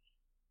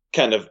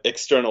kind of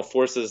external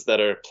forces that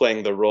are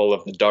playing the role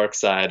of the dark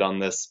side on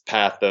this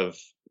path of,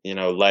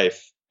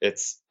 life,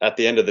 it's at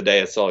the end of the day,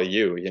 it's all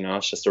you,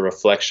 it's just a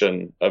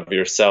reflection of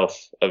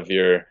yourself, of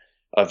your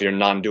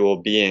non-dual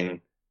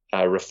being,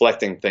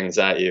 reflecting things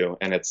at you.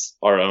 And it's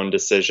our own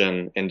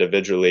decision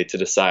individually to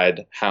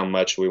decide how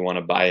much we want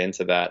to buy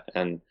into that.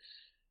 And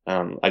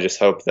I just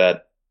hope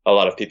that a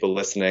lot of people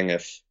listening,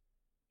 if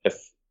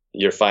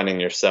you're finding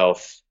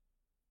yourself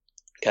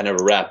kind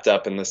of wrapped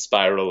up in the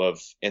spiral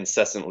of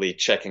incessantly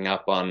checking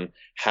up on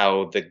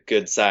how the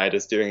good side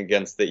is doing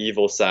against the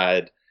evil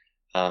side,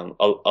 a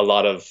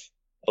lot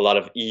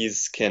of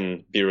ease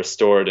can be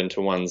restored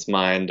into one's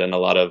mind, and a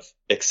lot of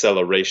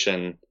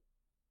acceleration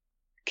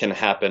can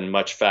happen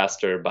much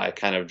faster by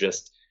kind of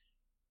just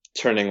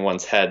turning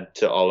one's head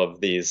to all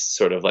of these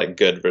sort of like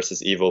good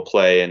versus evil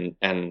play,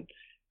 and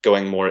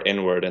going more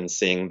inward and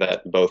seeing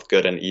that both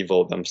good and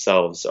evil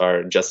themselves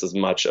are just as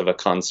much of a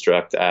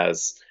construct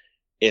as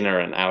inner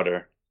and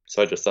outer.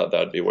 So I just thought that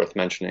would be worth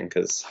mentioning,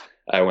 because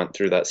I went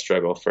through that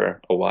struggle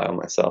for a while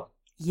myself.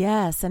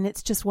 Yes, and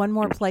it's just one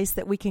more place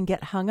that we can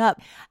get hung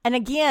up. And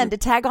again, to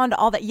tag on to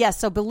all that, yes,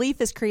 so belief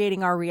is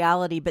creating our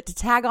reality, but to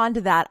tag on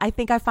to that, I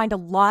think I find a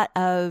lot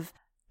of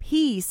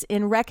peace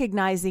in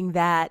recognizing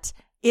that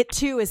it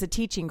too is a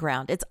teaching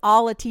ground. It's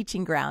all a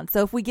teaching ground.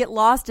 So if we get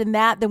lost in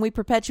that, then we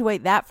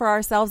perpetuate that for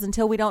ourselves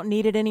until we don't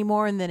need it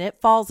anymore, and then it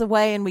falls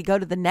away and we go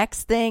to the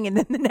next thing and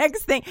then the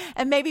next thing.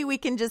 And maybe we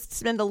can just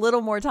spend a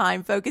little more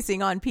time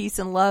focusing on peace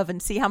and love and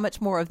see how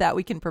much more of that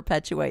we can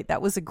perpetuate.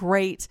 That was a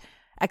great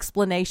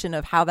explanation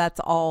of how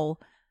that's all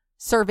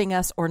serving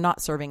us or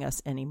not serving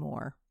us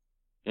anymore.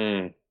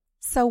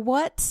 So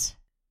what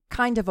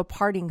kind of a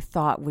parting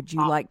thought would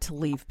you like to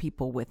leave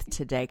people with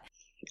today?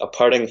 A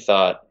parting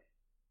thought.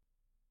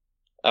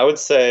 I would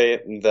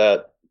say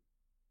that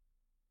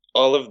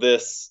all of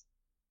this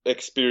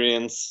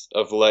experience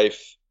of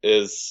life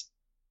is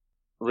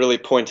really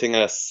pointing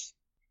us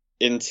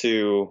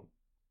into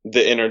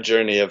the inner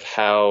journey of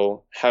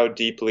how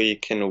deeply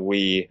can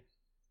we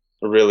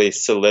really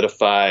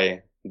solidify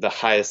the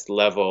highest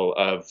level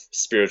of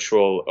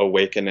spiritual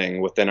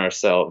awakening within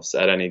ourselves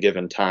at any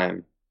given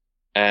time.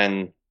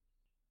 And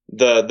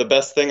the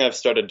best thing I've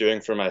started doing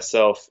for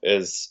myself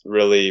is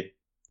really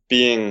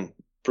being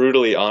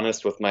brutally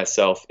honest with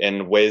myself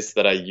in ways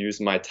that I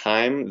use my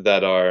time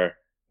that are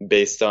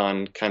based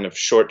on kind of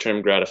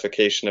short-term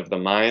gratification of the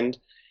mind,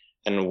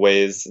 and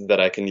ways that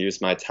I can use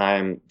my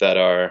time that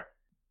are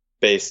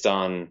based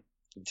on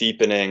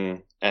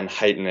deepening and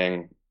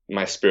heightening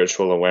my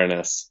spiritual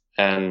awareness.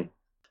 And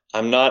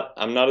I'm not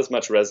as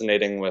much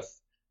resonating with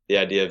the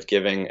idea of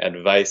giving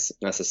advice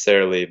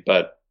necessarily,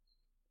 but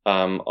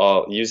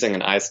using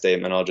an I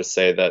statement, I'll just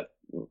say that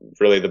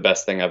really the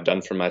best thing I've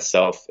done for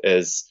myself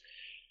is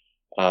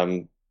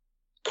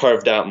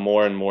carved out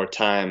more and more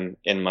time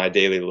in my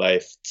daily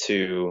life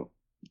to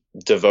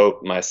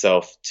devote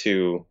myself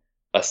to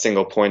a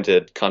single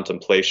pointed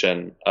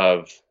contemplation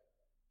of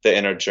the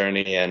inner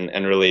journey,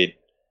 and really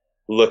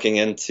looking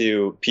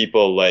into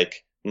people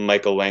like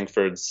Michael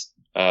Langford's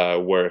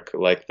work,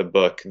 like the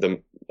book,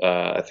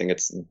 I think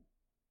it's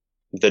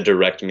The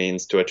Direct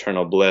Means to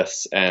Eternal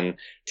Bliss, and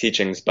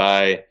teachings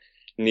by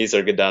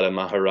Nisargadatta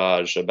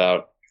Maharaj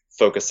about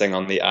focusing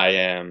on the I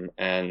am,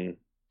 and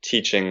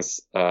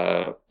teachings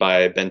by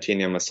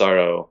Bentinho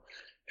Massaro,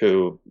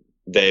 who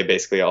they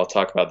basically all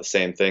talk about the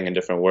same thing in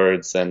different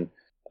words. And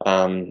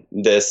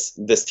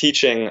this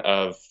teaching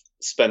of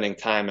spending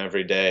time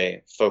every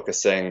day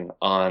focusing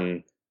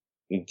on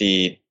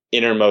the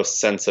innermost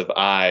sense of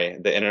I,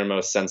 the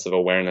innermost sense of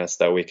awareness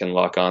that we can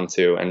lock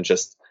onto, and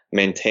just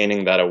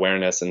maintaining that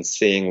awareness and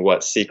seeing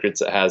what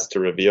secrets it has to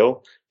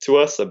reveal to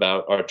us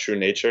about our true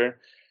nature,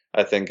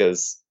 I think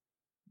is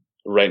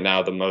right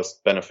now the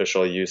most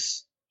beneficial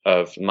use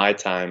of my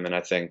time, and I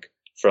think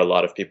for a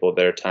lot of people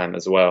their time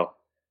as well.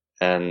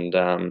 And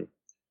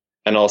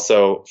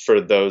also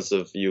for those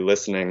of you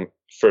listening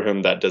for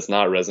whom that does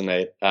not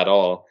resonate at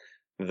all,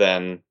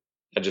 then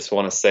I just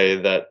want to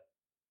say that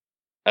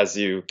as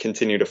you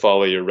continue to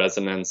follow your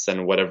resonance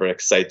and whatever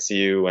excites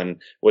you,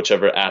 and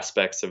whichever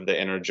aspects of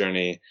the inner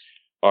journey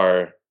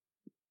are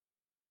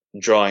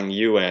drawing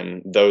you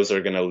in, those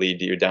are going to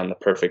lead you down the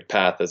perfect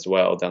path as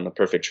well, down the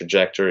perfect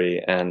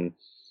trajectory. And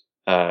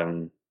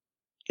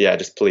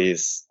just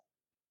please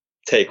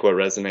take what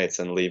resonates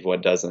and leave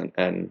what doesn't,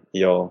 and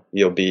you'll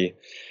be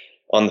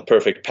on the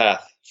perfect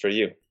path for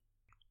you.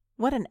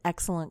 What an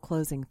excellent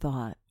closing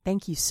thought.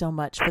 Thank you so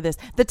much for this.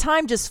 The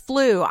time just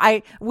flew.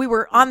 We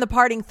were on the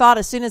parting thought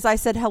as soon as I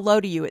said hello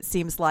to you, it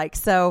seems like.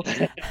 So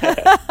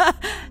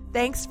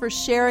thanks for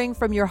sharing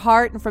from your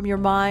heart and from your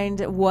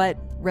mind what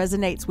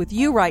resonates with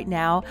you right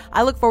now.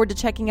 I look forward to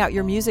checking out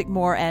your music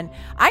more, and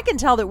I can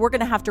tell that we're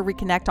going to have to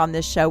reconnect on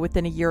this show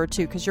within a year or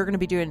two, because you're going to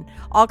be doing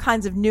all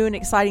kinds of new and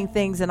exciting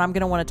things, and I'm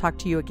going to want to talk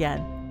to you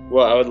again.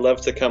 Well, I would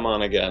love to come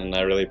on again.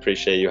 I really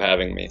appreciate you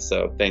having me.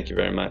 So thank you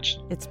very much.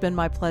 It's been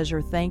my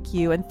pleasure. Thank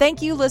you. And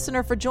thank you,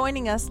 listener, for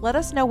joining us. Let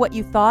us know what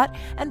you thought,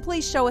 and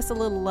please show us a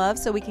little love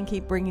so we can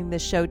keep bringing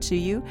this show to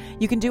you.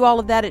 You can do all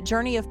of that at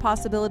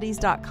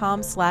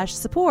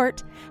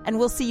journeyofpossibilities.com/support, and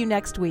we'll see you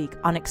next week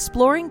on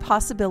Exploring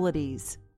Possibilities.